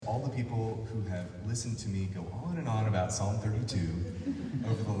all the people who have listened to me go on and on about Psalm 32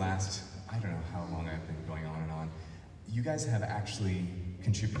 over the last, I don't know how long I've been going on and on. You guys have actually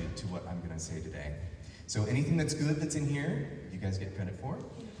contributed to what I'm going to say today. So anything that's good that's in here, you guys get credit for.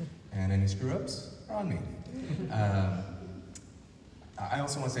 And any screw-ups are on me. I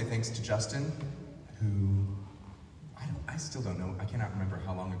also want to say thanks to Justin, who, I still don't know, I cannot remember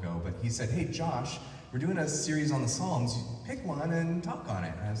how long ago, but he said, hey Josh, we're doing a series on the Psalms, pick one and talk on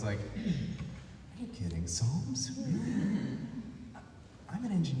it. And I was like, are you kidding, Psalms? I'm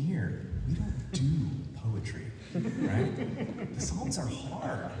an engineer, we don't do poetry, right? The Psalms are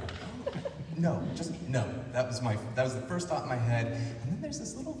hard. No, that was the first thought in my head. And then there's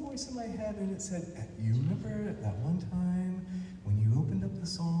this little voice in my head and it said, you remember that one time when you opened up the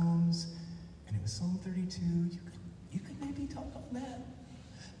Psalms and it was Psalm 32, you could maybe talk on that?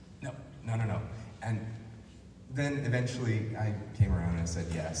 No. And then eventually I came around and I said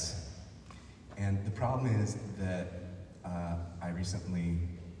yes. And the problem is that I recently,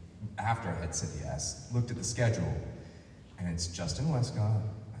 after I had said yes, looked at the schedule and it's Justin Westcott,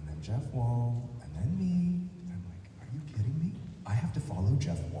 and then Jeff Wall, and then me. And I'm like, are you kidding me? I have to follow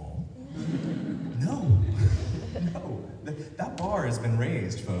Jeff Wall? No. That bar has been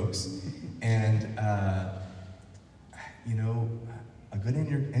raised, folks. And, you know, a good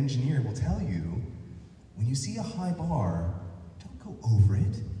engineer will tell you, when you see a high bar, don't go over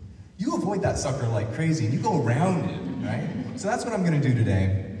it. You avoid that sucker like crazy, and you go around it, right? So that's what I'm going to do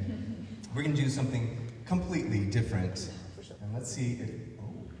today. We're going to do something completely different. And let's see if,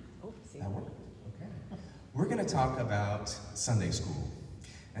 that worked. Okay. We're going to talk about Sunday school.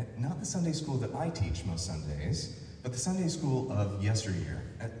 And not the Sunday school that I teach most Sundays, but the Sunday school of yesteryear.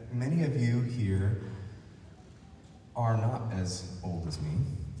 Many of you here are not as old as me,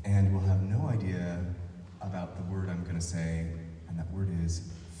 and will have no idea about the word I'm going to say, and that word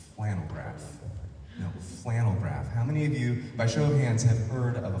is flannel graph. No, flannel graph. How many of you, by show of hands, have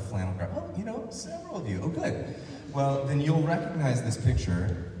heard of a flannel graph? Oh, you know, several of you. Oh, good. Well, then you'll recognize this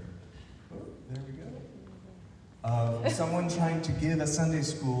picture. Oh, there we go. Of someone trying to give a Sunday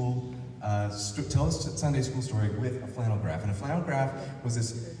school, tell a Sunday school story with a flannel graph. And a flannel graph was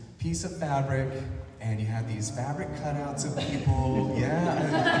this piece of fabric, and you had these fabric cutouts of people. Yeah,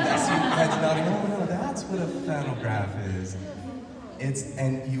 and that's you heads nodding. Oh no, that's what a flannel graph is.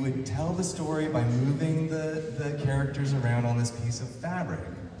 And you would tell the story by moving the characters around on this piece of fabric.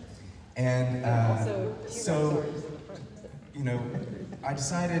 And so, you know, I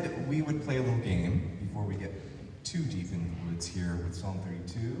decided we would play a little game before we get too deep in the woods here with Psalm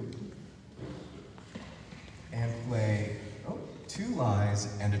 32. And play two lies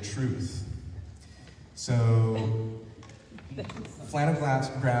and a truth. So, flannel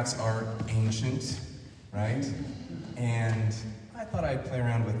graphs are ancient, right? And I thought I'd play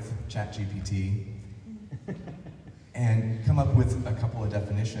around with ChatGPT and come up with a couple of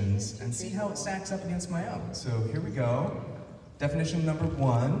definitions and see how it stacks up against my own. So here we go. Definition number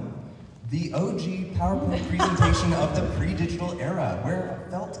 1, the OG PowerPoint presentation of the pre-digital era, where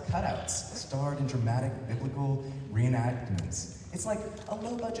felt cutouts starred in dramatic biblical reenactments. It's like a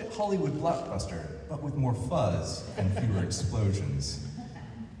low-budget Hollywood blockbuster, but with more fuzz and fewer explosions.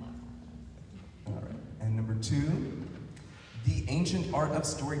 All right. And number 2, the ancient art of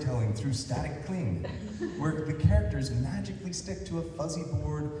storytelling through static cling, where the characters magically stick to a fuzzy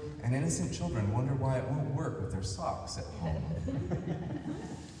board and innocent children wonder why it won't work with their socks at home.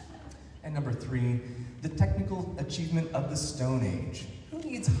 And number 3, the technical achievement of the Stone Age. Who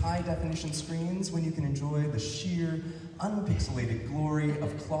needs high-definition screens when you can enjoy the sheer, unpixelated glory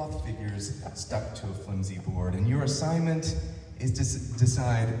of cloth figures stuck to a flimsy board? And your assignment is to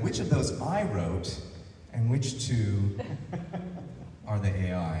decide which of those I wrote and which 2 are the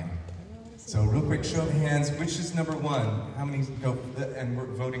AI. So real quick, show of hands, which is number 1? How many go, and we're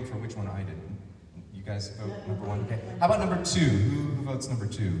voting for which one I did. You guys vote number 1, okay. How about number 2? Who votes number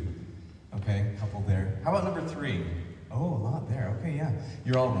 2? Okay, a couple there. How about number 3? Oh, a lot there, okay, yeah.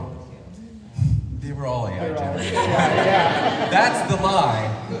 You're all wrong. They were all AI generated. Yeah. That's the lie.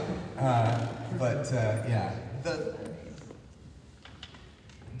 Yeah.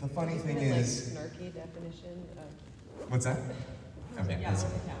 The funny thing is... Like snarky definition of... What's that? Okay.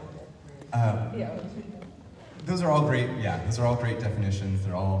 Yeah. Those are all great, those are all great definitions.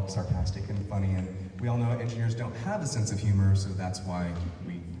 They're all sarcastic and funny, and we all know engineers don't have a sense of humor, so that's why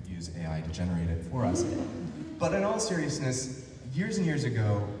we use AI to generate it for us. But in all seriousness, years and years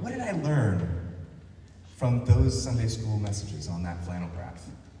ago, what did I learn from those Sunday school messages on that flannel graph?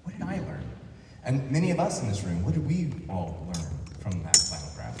 What did I learn? And many of us in this room, what did we all learn from that flannel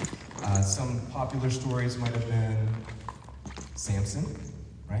graph? Some popular stories might have been Samson,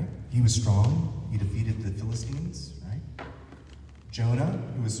 right? He was strong. He defeated the Philistines, right? Jonah,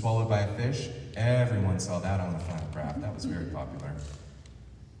 who was swallowed by a fish, everyone saw that on the flannel graph. That was very popular.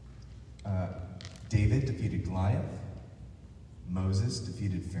 David defeated Goliath. Moses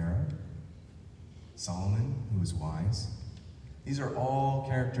defeated Pharaoh. Solomon, who was wise. These are all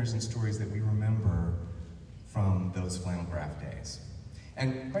characters and stories that we remember from those flannel graph days.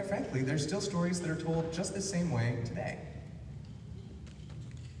 And quite frankly, there's still stories that are told just the same way today.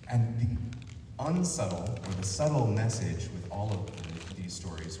 And the unsubtle, or the subtle message with all of these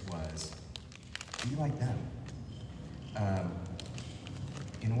stories was, be like them.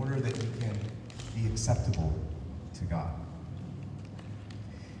 In order that you can be acceptable to God.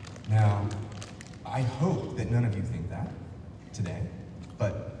 Now, I hope that none of you think that today,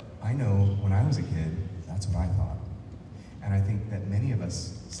 but I know when I was a kid, that's what I thought. And I think that many of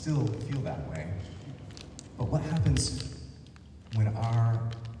us still feel that way. But what happens when our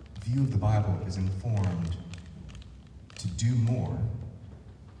view of the Bible is informed to do more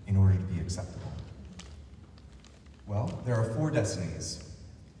in order to be acceptable? Well, there are 4 destinies.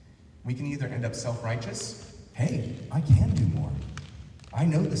 We can either end up self-righteous. Hey, I can do more. I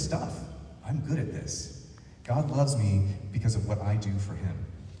know the stuff. I'm good at this. God loves me because of what I do for him.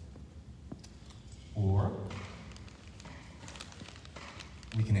 Or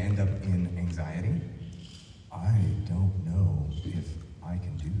we can end up in anxiety. I don't know if I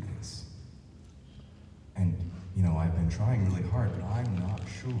can do this. And, I've been trying really hard, but I'm not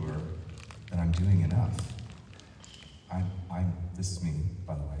sure that I'm doing enough. This is me,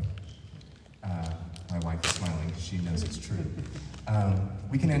 by the way. My wife is smiling. She knows it's true.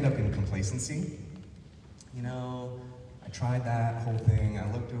 We can end up in complacency. I tried that whole thing.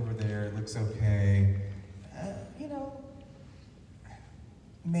 I looked over there. It looks okay.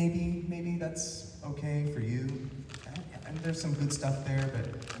 Maybe that's okay for you. And there's some good stuff there,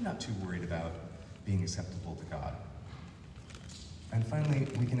 but I'm not too worried about being acceptable to God. And finally,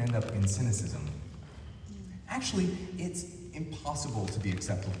 we can end up in cynicism. Actually, it's impossible to be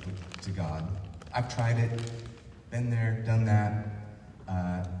acceptable to God. I've tried it, been there, done that.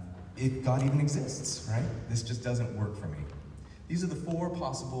 If God even exists, right? This just doesn't work for me. These are the 4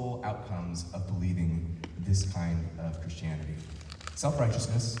 possible outcomes of believing this kind of Christianity.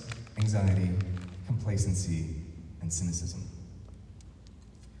 Self-righteousness, anxiety, complacency, and cynicism.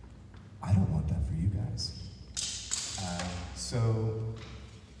 I don't want that for you guys. So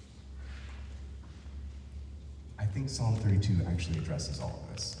I think Psalm 32 actually addresses all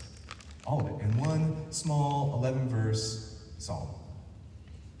of this. All of it, in one small 11-verse psalm.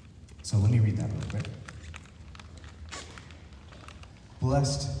 So let me read that real quick.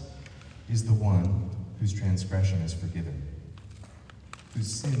 Blessed is the one whose transgression is forgiven,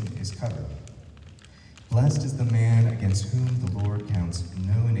 whose sin is covered. Blessed is the man against whom the Lord counts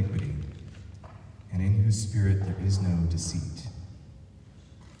no iniquity, and in whose spirit there is no deceit.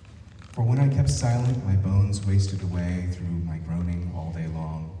 For when I kept silent, my bones wasted away through my groaning all day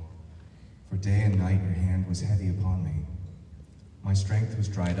long. For day and night your hand was heavy upon me. My strength was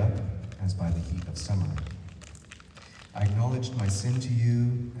dried up as by the heat of summer. I acknowledged my sin to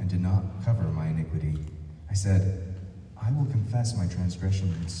you and did not cover my iniquity. I said, I will confess my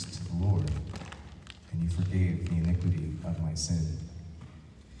transgressions to the Lord, and you forgave the iniquity of my sin.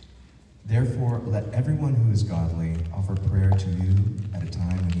 Therefore, let everyone who is godly offer prayer to you at a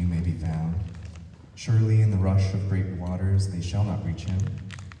time when you may be found. Surely in the rush of great waters they shall not reach him.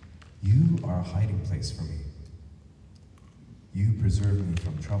 You are a hiding place for me. You preserve me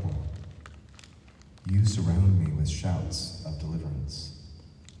from trouble. You surround me with shouts of deliverance.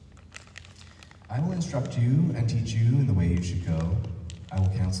 I will instruct you and teach you in the way you should go. I will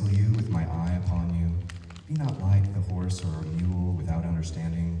counsel you with my eye upon you. Be not like the horse or mule without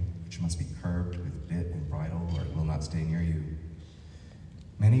understanding, which must be curbed with bit and bridle, or it will not stay near you.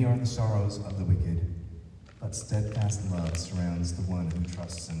 Many are the sorrows of the wicked, but steadfast love surrounds the one who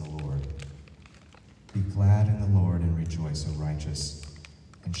trusts in the Lord. Be glad in the Lord and rejoice, O righteous,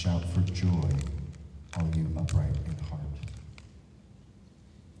 and shout for joy, all you upright in heart.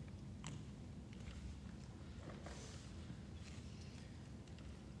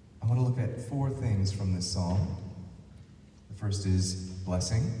 I want to look at 4 things from this psalm. The first is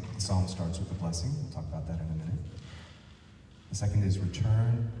blessing. The psalm starts with a blessing. We'll talk about that in a minute. The second is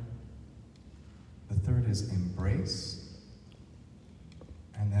return. The third is embrace.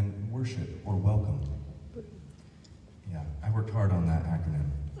 And then worship or welcome. Yeah, I worked hard on that acronym.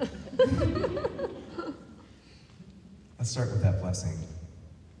 Let's start with that blessing.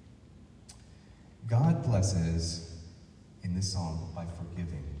 God blesses in this psalm by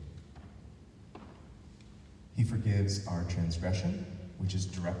forgiving. He forgives our transgression, which is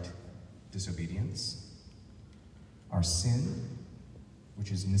direct disobedience, our sin,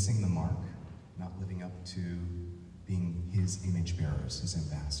 which is missing the mark, not living up to being his image bearers, his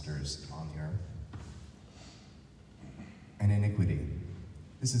ambassadors on the earth, and iniquity.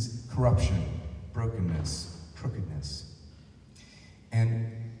 This is corruption, brokenness, crookedness.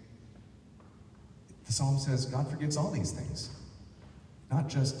 And the psalm says God forgives all these things, not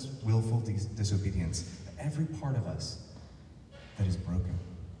just willful disobedience, but every part of us that is broken.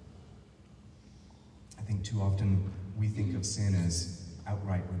 I think too often we think of sin as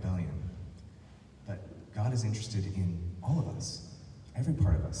outright rebellion, but God is interested in all of us, every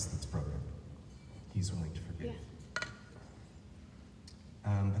part of us that's broken. He's willing to forgive. Yeah.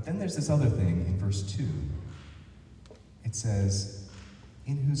 But then there's this other thing in verse 2. It says,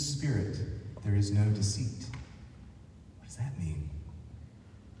 in whose spirit there is no deceit. What does that mean?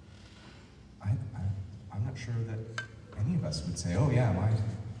 I'm not sure that any of us would say, oh yeah,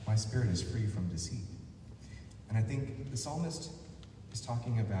 my spirit is free from deceit. And I think the psalmist is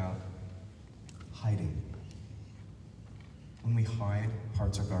talking about hiding. When we hide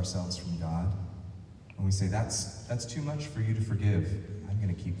parts of ourselves from God, when we say, that's too much for you to forgive, I'm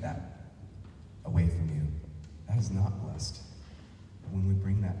going to keep that away from you. That is not blessed. But when we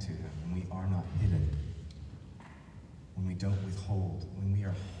bring that to him, when we are not hidden, when we don't withhold, when we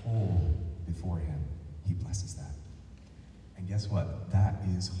are whole before him, he blesses that. And guess what? That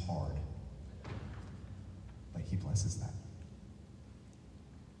is hard. But he blesses that.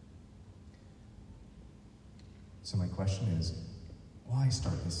 So my question is, why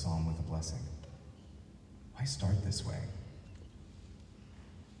start this psalm with a blessing? Why start this way?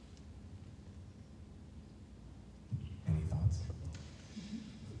 Any thoughts?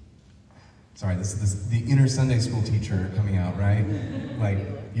 Sorry, this is the inner Sunday school teacher coming out, right? Like,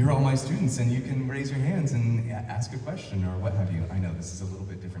 you're all my students and you can raise your hands and ask a question or what have you. I know this is a little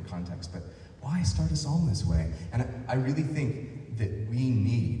bit different context, but why start a psalm this way? And I really think that we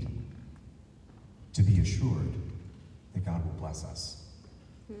need to be assured that God will bless us.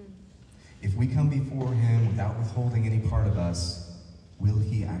 If we come before him without withholding any part of us, will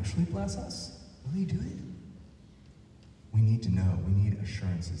he actually bless us? Will he do it? We need to know. We need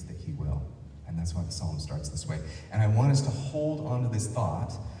assurances that he will. And that's why the psalm starts this way. And I want us to hold on to this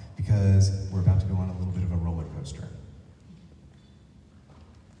thought because we're about to go on a little bit of a roller coaster.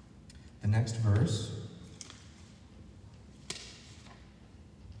 The next verse,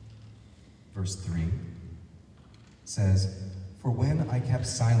 verse 3, says, for when I kept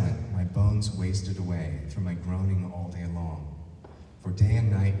silent, my bones wasted away through my groaning all day long. For day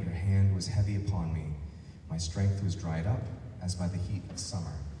and night your hand was heavy upon me. My strength was dried up as by the heat of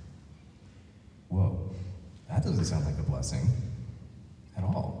summer. Whoa, that doesn't sound like a blessing at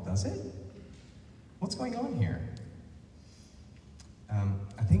all, does it? What's going on here?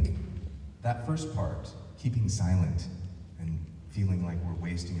 I think that first part, keeping silent and feeling like we're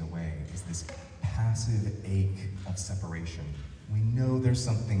wasting away, is this passive ache of separation. We know there's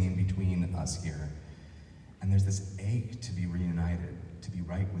something in between us here. And there's this ache to be reunited, to be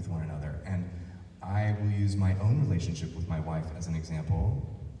right with one another. And I will use my own relationship with my wife as an example.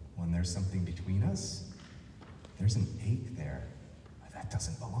 When there's something between us, there's an ache there. That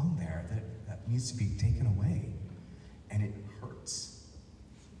doesn't belong there. That needs to be taken away. And it hurts.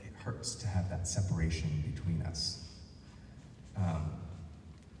 It hurts to have that separation between us.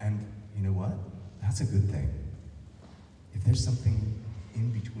 And you know what? That's a good thing. If there's something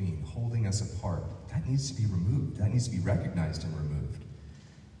in between, holding us apart, that needs to be removed. That needs to be recognized and removed.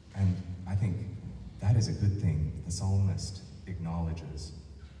 And I think that is a good thing the psalmist acknowledges.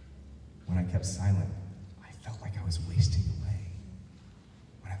 When I kept silent, I felt like I was wasting away.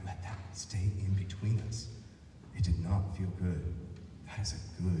 When I let that stay in between us, it did not feel good. That is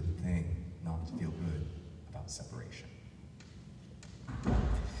a good thing, not to feel good about separation.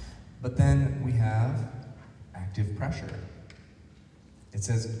 But then we have active pressure. It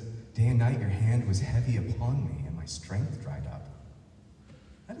says, day and night your hand was heavy upon me and my strength dried up.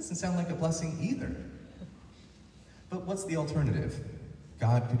 That doesn't sound like a blessing either. But what's the alternative?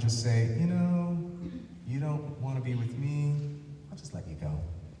 God could just say, you know, you don't want to be with me, I'll just let you go.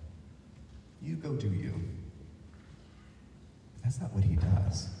 You go do you. But that's not what he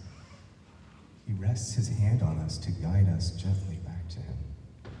does. He rests his hand on us to guide us gently back to him.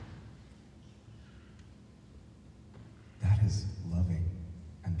 That is loving,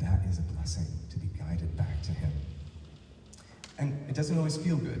 and that is a blessing, to be guided back to him. And it doesn't always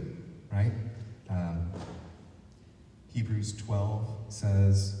feel good, right? Hebrews 12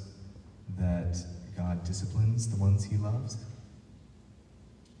 says that God disciplines the ones he loves.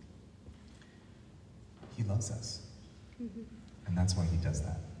 He loves us. Mm-hmm. And that's why he does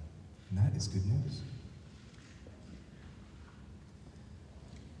that. And that is good news.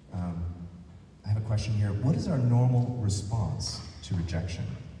 I have a question here. What is our normal response to rejection?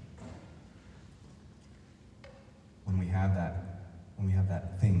 When we have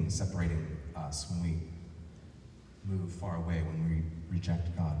that thing separating us, when we move far away, when we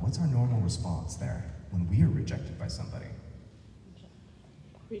reject God, what's our normal response there when we are rejected by somebody?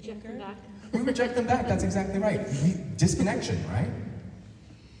 Reject them back. We reject them back, that's exactly right. Disconnection, right?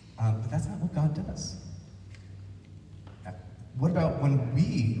 But that's not what God does. What about when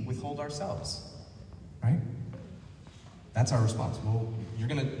we withhold ourselves, right? That's our response. Well, you're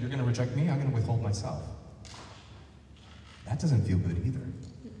gonna reject me, I'm gonna withhold myself. That doesn't feel good either.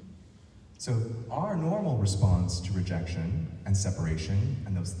 So our normal response to rejection and separation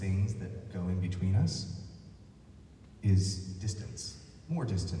and those things that go in between us is distance, more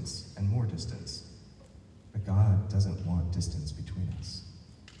distance and more distance. But God doesn't want distance between us.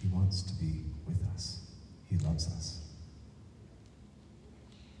 He wants to be with us. He loves us.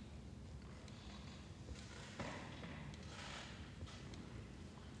 I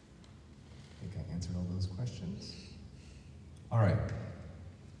think I answered all those questions. All right.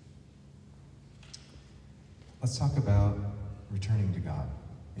 Let's talk about returning to God.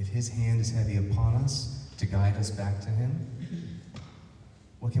 If His hand is heavy upon us to guide us back to Him,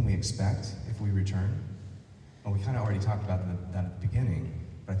 what can we expect if we return? Well, we kind of already talked about that at the beginning,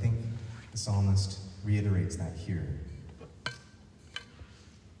 but I think the psalmist reiterates that here.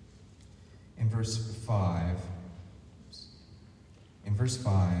 In verse 5,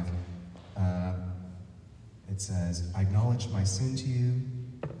 it says, I acknowledged my sin to you,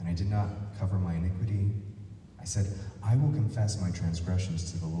 and I did not cover my iniquity. I said, I will confess my transgressions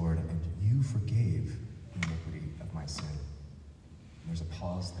to the Lord, and you forgave the iniquity of my sin. And there's a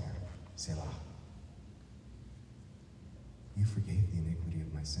pause there. Selah. You forgave the iniquity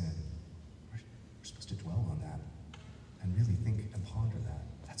of my sin. We're supposed to dwell on that and really think and ponder that.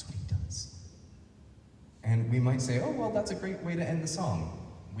 That's what he does. And we might say, oh, well, that's a great way to end the song.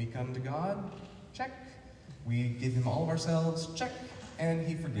 We come to God, check. We give him all of ourselves, check. And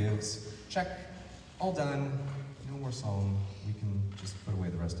he forgives, check. All done. No more song. We can just put away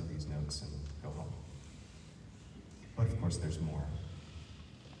the rest of these notes and go home. But of course, there's more.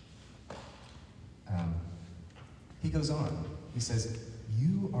 He goes on. He says,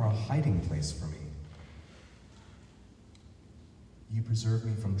 you are a hiding place for me. You preserve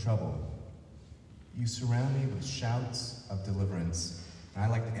me from trouble. You surround me with shouts of deliverance. And I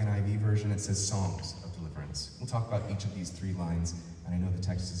like the NIV version. It says songs of deliverance. We'll talk about each of these 3 lines. And I know the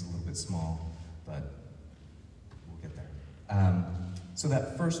text is a little bit small, but we'll get there. So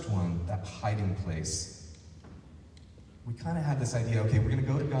that first one, that hiding place, we kind of had this idea, okay, we're going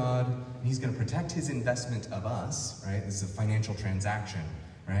to go to God, and he's going to protect his investment of us, right? This is a financial transaction,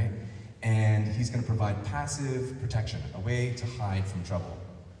 right? And he's going to provide passive protection, a way to hide from trouble.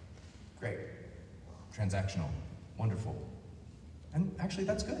 Great. Transactional. Wonderful. And actually,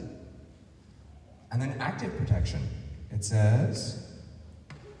 that's good. And then active protection. It says,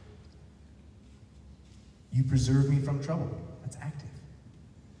 you preserve me from trouble. That's active.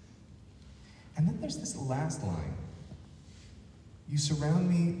 And then there's this last line. You surround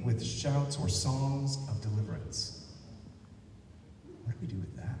me with shouts or songs of deliverance. What do we do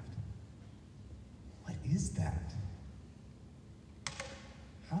with that? What is that?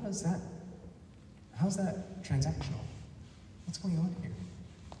 How's that transactional? What's going on here?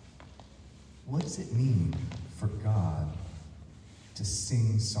 What does it mean for God to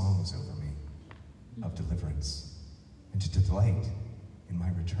sing songs over me of deliverance and to delight in my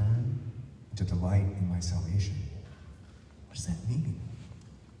return and to delight in my salvation? What does that mean?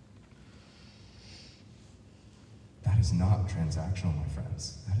 That is not transactional, my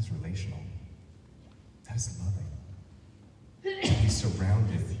friends. That is relational. That is loving. To be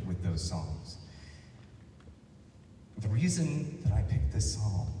surrounded with those songs. The reason that I picked this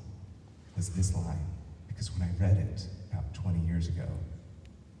psalm was this line, because when I read it about 20 years ago,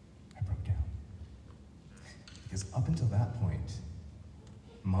 I broke down. Because up until that point,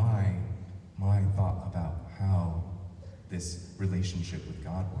 my thought about how this relationship with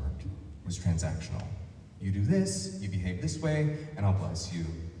God worked was transactional. You do this, you behave this way, and I'll bless you.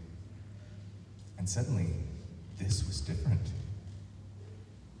 And suddenly, this was different.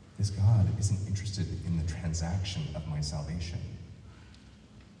 This God isn't interested in the transaction of my salvation.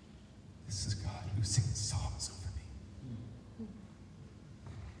 This is God who sings songs over me.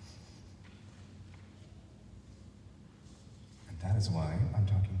 And that is why I'm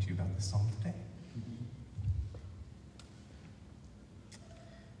talking to you about this psalm today.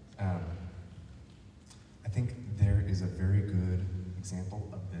 I think there is a very good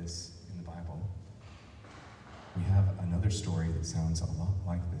this in the Bible, we have another story that sounds a lot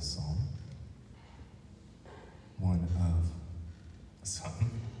like this psalm. One of a son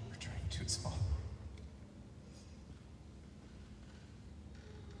returning to his father.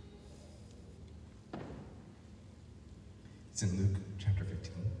 It's in Luke chapter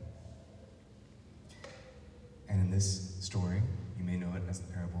 15. And in this story, you may know it as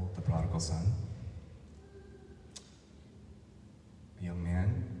the parable of the prodigal son. A young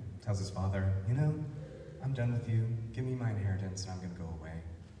man tells his father, I'm done with you. Give me my inheritance and I'm going to go away.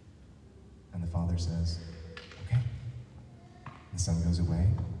 And the father says, okay. The son goes away.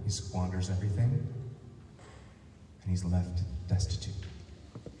 He squanders everything. And he's left destitute.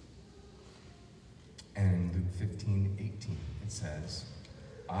 And in Luke 15:18, it says,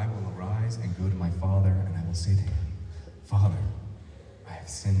 I will arise and go to my father, and I will say to him, Father, I have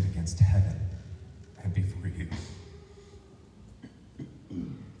sinned against heaven and before you.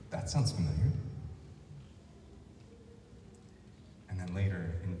 That sounds familiar. And then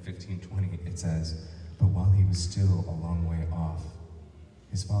later in 15:20, it says, but while he was still a long way off,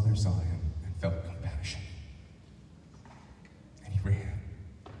 his father saw him and felt compassion. And he ran,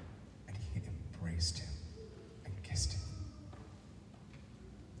 and he embraced him and kissed him.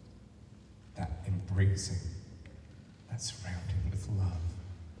 That embracing, that surrounding with love,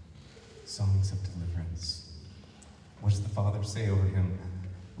 songs of deliverance. What does the father say over him?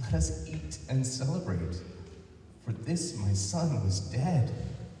 Let us eat and celebrate, for this my son was dead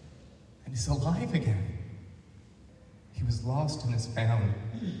and is alive again. He was lost and is found,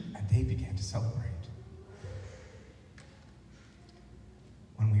 and they began to celebrate.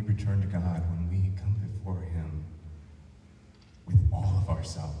 When we return to God, when we come before him with all of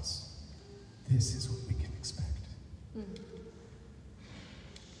ourselves, this is what we can expect.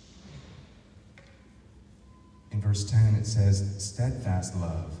 In verse 10, it says, steadfast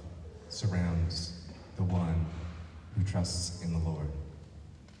love surrounds the one who trusts in the Lord.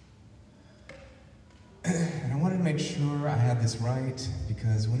 And I wanted to make sure I had this right,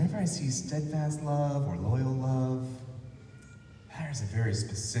 because whenever I see steadfast love or loyal love, there's a very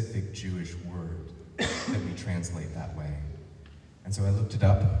specific Jewish word that we translate that way. And so I looked it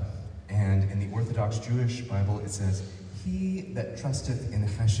up, and in the Orthodox Jewish Bible, it says, he that trusteth in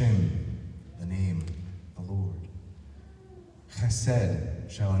Hashem, the name, the Lord. Chesed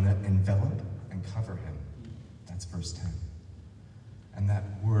shall envelop and cover him. That's verse 10. And that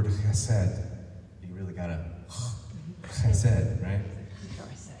word chesed, you really gotta chesed, right?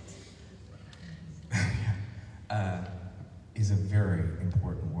 Is a very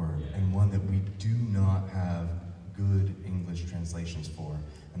important word, and one that we do not have good English translations for.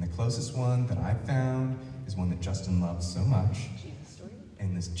 And the closest one that I've found is one that Justin loves so much. Jesus Story?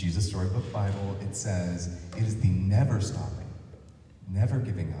 In this Jesus Storybook Bible, it says, it is the never stopping, never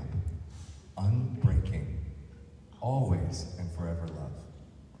giving up, unbreaking, always and forever love.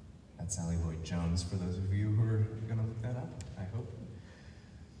 That's Sally Lloyd Jones, for those of you who are going to look that up, I hope.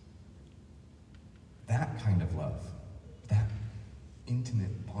 That kind of love, that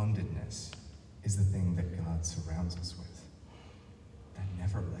intimate bondedness, is the thing that God surrounds us with. That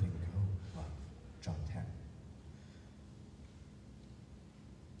never letting go love, John 10.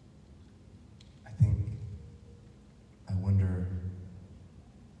 I wonder,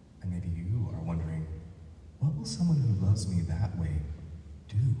 and maybe you are wondering, what will someone who loves me that way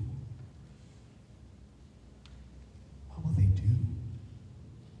do? What will they do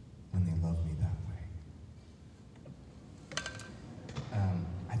when they love me that way?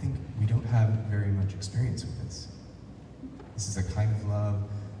 I think we don't have very much experience with this. This is a kind of love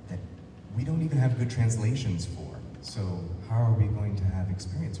that we don't even have good translations for. So how are we going to have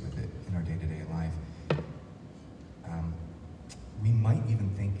experience with it in our day-to-day life? We might even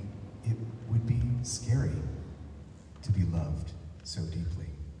think it would be scary to be loved so deeply.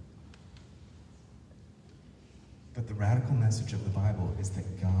 But the radical message of the Bible is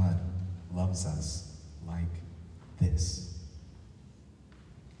that God loves us like this.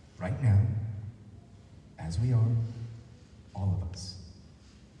 Right now, as we are, all of us.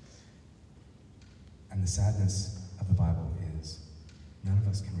 And the sadness of the Bible is none of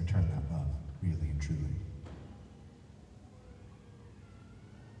us can return that love, really and truly.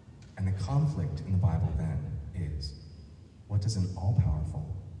 And the conflict in the Bible then is, what does an all-powerful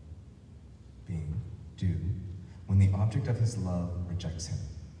being do when the object of his love rejects him?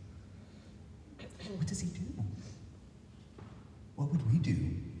 What does he do? What would we do?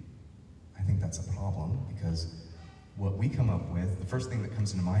 I think that's a problem, because what we come up with, the first thing that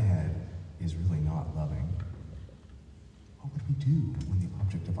comes into my head is really not loving. What would we do when the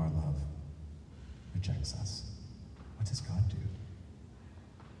object of our love rejects us? What does God do?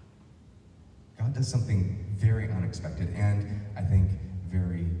 God does something very unexpected and, I think,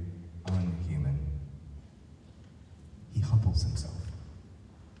 very unhuman. He humbles himself.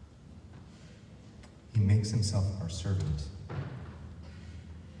 He makes himself our servant.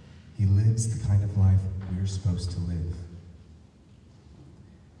 He lives the kind of life we're supposed to live.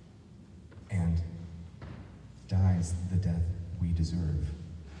 And dies the death we deserve.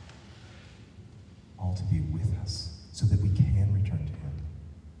 All to be with us, so that we can return to him.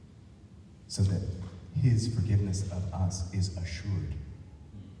 So that his forgiveness of us is assured.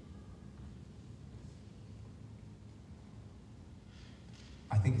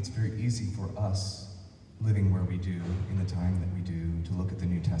 I think it's very easy for us, living where we do, in the time that we do, to look at the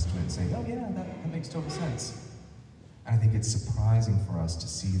New Testament and say, oh yeah, that makes total sense. And I think it's surprising for us to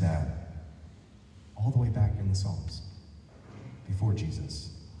see that all the way back in the Psalms, before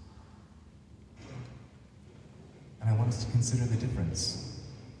Jesus. And I want us to consider the difference.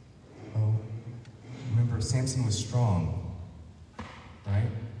 Oh, remember, Samson was strong, right?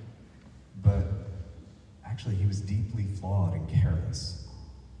 But actually, he was deeply flawed and careless.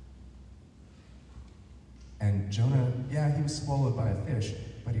 And Jonah, yeah, he was swallowed by a fish,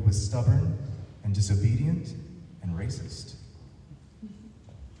 but he was stubborn and disobedient and racist.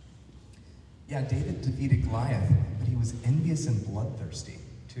 Yeah, David defeated Goliath, but he was envious and bloodthirsty,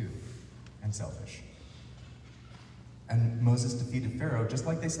 too, and selfish. And Moses defeated Pharaoh, just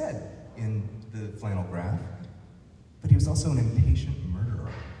like they said in the flannel graph, but he was also an impatient murderer.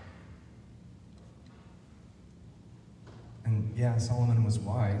 And yeah, Solomon was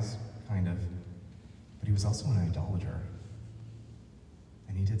wise, kind of, but he was also an idolater.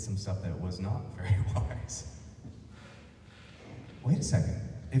 And he did some stuff that was not very wise. Wait a second.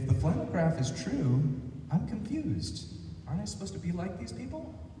 If the flannel graph is true, I'm confused. Aren't I supposed to be like these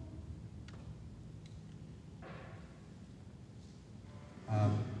people?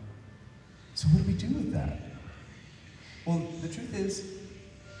 So what do we do with that? Well, the truth is,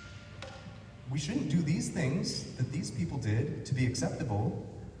 we shouldn't do these things that these people did to be acceptable,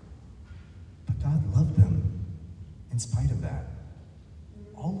 but God loved them in spite of that.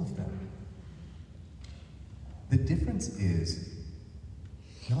 All of them. The difference is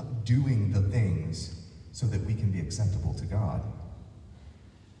not doing the things so that we can be acceptable to God.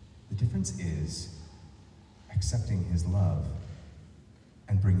 The difference is accepting his love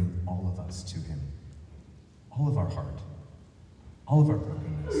and bringing all of us to him. All of our heart. All of our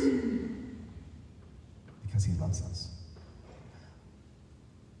brokenness. Because he loves us.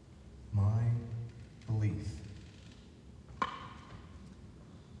 My belief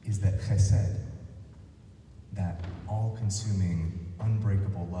is that chesed, that all-consuming,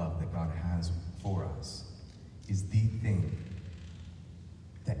 unbreakable love that God has for us, is the thing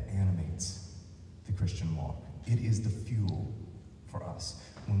that animates the Christian walk. It is the fuel for us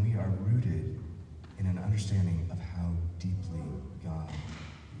when we are rooted in an understanding of how deeply God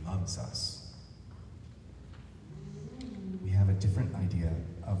loves us. We have a different idea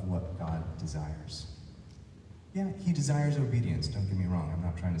of what God desires. Yeah, he desires obedience, don't get me wrong. I'm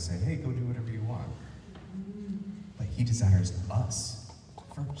not trying to say, hey, go do whatever you want. But he desires us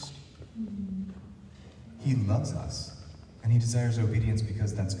first. He loves us, and he desires obedience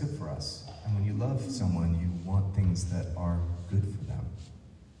because that's good for us. And when you love someone, you want things that are good for them.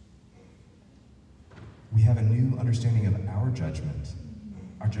 We have a new understanding of our judgment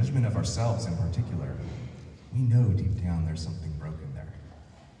of ourselves in particular. We know deep down there's something broken there.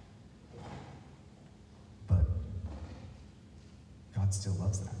 But God still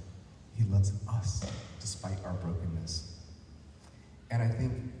loves that. He loves us despite our brokenness. And I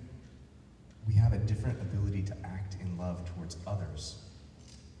think we have a different ability to act in love towards others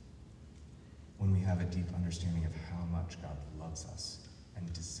when we have a deep understanding of how much God loves us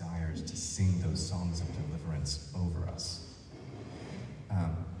and desires to sing those songs of deliverance over us.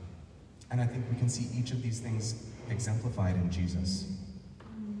 And I think we can see each of these things exemplified in Jesus.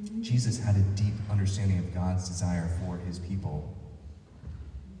 Jesus had a deep understanding of God's desire for his people.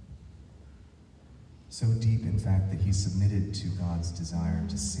 So deep, in fact, that he submitted to God's desire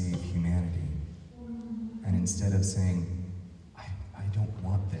to save humanity. And instead of saying, I don't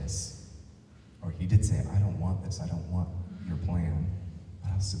want this, or he did say, I don't want this, I don't want your plan,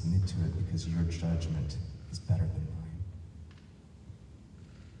 but I'll submit to it because your judgment is better than mine.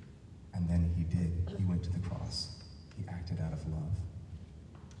 And then he did. He went to the cross. He acted out of love.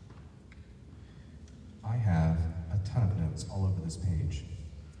 I have a ton of notes all over this page.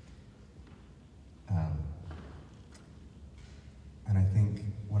 And I think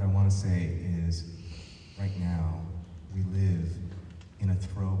what I want to say is, right now, we live in a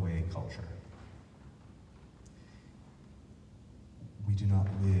throwaway culture. we do not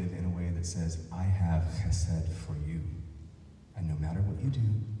live in a way that says, I have chesed for you, and no matter what you do,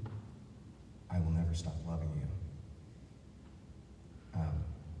 I will never stop loving you.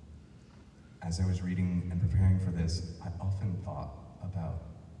 As I was reading and preparing for this, I often thought about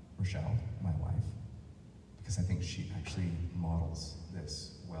Rochelle, my wife, because I think she actually models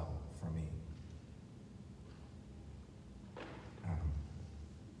this well for me.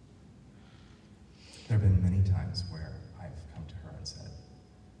 There have been many times where I've come to her and said,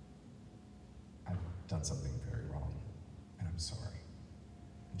 I've done something very wrong, and I'm sorry.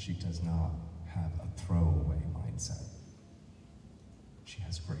 And she does not have a throwaway mindset. She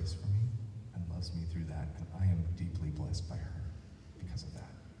has grace for me and loves me through that, and I am deeply blessed by her because of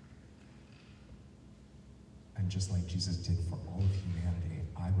that. And just like Jesus did for all of humanity,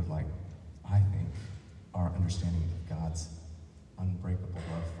 I think our understanding of God's unbreakable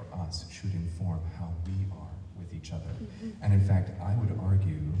love for us should inform how we are with each other. And in fact, I would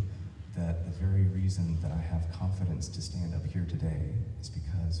argue that the very reason that I have confidence to stand up here today is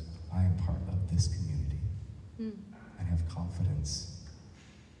because I am part of this community and have confidence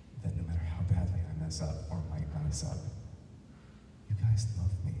that no matter how badly I mess up or might mess up, you guys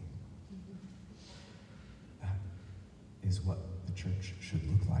love me. That is what the church should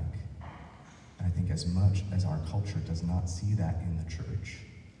look like. And I think as much as our culture does not see that in the church,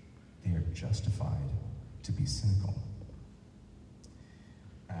 they are justified to be cynical.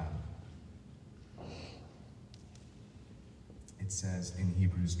 It says in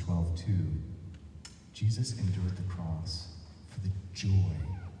Hebrews 12:2, Jesus endured the cross for the joy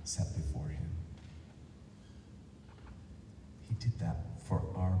set before him. He did that for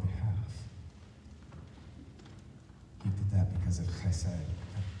our behalf. He did that because of chesed,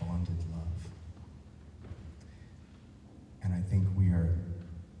 that bonded love. And I think we are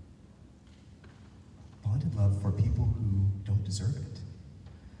bonded love for people who don't deserve it.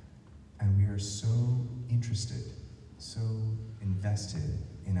 And we are so interested, so invested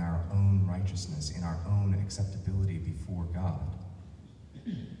in our own righteousness, in our own acceptability before God,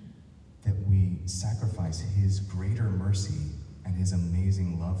 that we sacrifice his greater mercy and his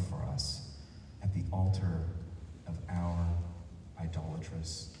amazing love for us at the altar of our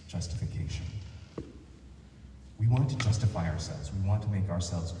idolatrous justification. We want to justify ourselves. We want to make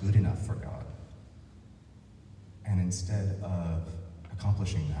ourselves good enough for God. And instead of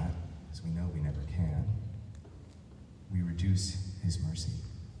accomplishing that, as we know we never can, we reduce his mercy.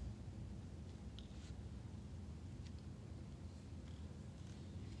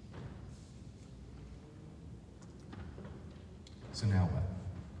 So now what?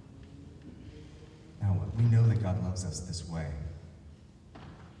 Now what? We know that God loves us this way.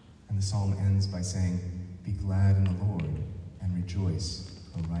 And the psalm ends by saying, be glad in the Lord and rejoice,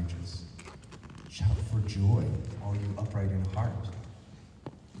 O righteous. Shout for joy, all you upright in heart.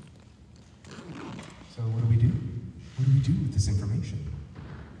 So what do we do? What do we do with this information?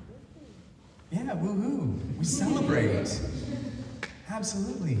 Yeah, woohoo! We celebrate.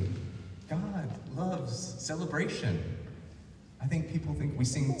 Absolutely. God loves celebration. I think people think we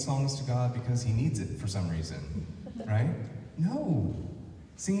sing songs to God because he needs it for some reason, right? No.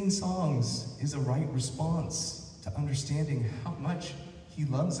 Singing songs is a right response to understanding how much he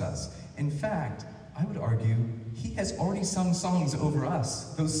loves us. In fact, I would argue he has already sung songs over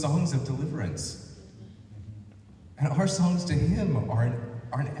us, those songs of deliverance. And our songs to him are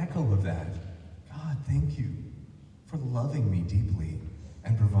an echo of that. God, thank you for loving me deeply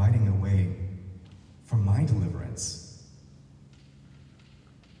and providing a way for my deliverance.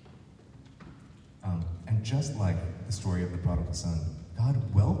 And just like the story of the prodigal son, God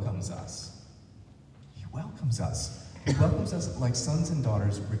welcomes us. He welcomes us. He welcomes us like sons and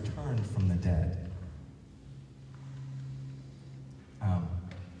daughters returned from the dead.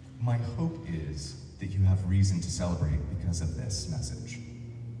 My hope is that you have reason to celebrate because of this message.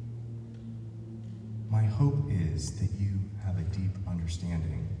 My hope is that you have a deep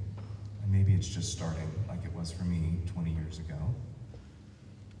understanding, and maybe it's just starting like it was for me 20 years ago.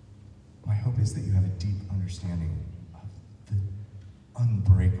 My hope is that you have a deep understanding of the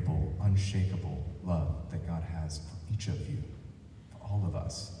unbreakable, unshakable love that God has for each of you, for all of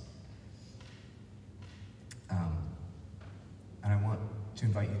us. And I want to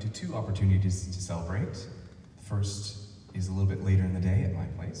invite you to two opportunities to celebrate. The first is a little bit later in the day at my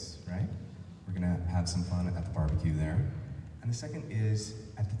place, right? We're going to have some fun at the barbecue there. And the second is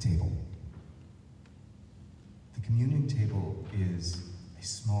at the table. The communion table is a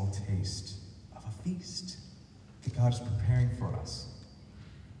small taste of a feast that God is preparing for us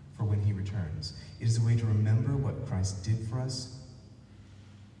for when he returns. It is a way to remember what Christ did for us,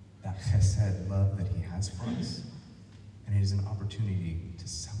 that chesed love that he has for us, And it is an opportunity to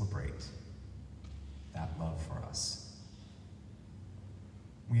celebrate that love for us.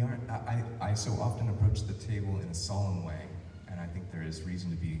 I so often approach the table in a solemn way, and I think there is reason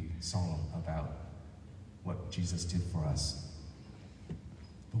to be solemn about what Jesus did for us.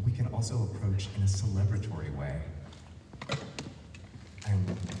 But we can also approach in a celebratory way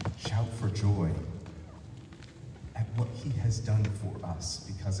and shout for joy at what he has done for us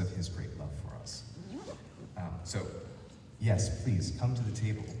because of his great love for us. So, yes, please come to the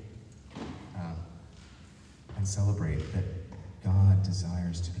table and celebrate that God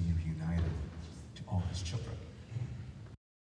desires to be united to all his children.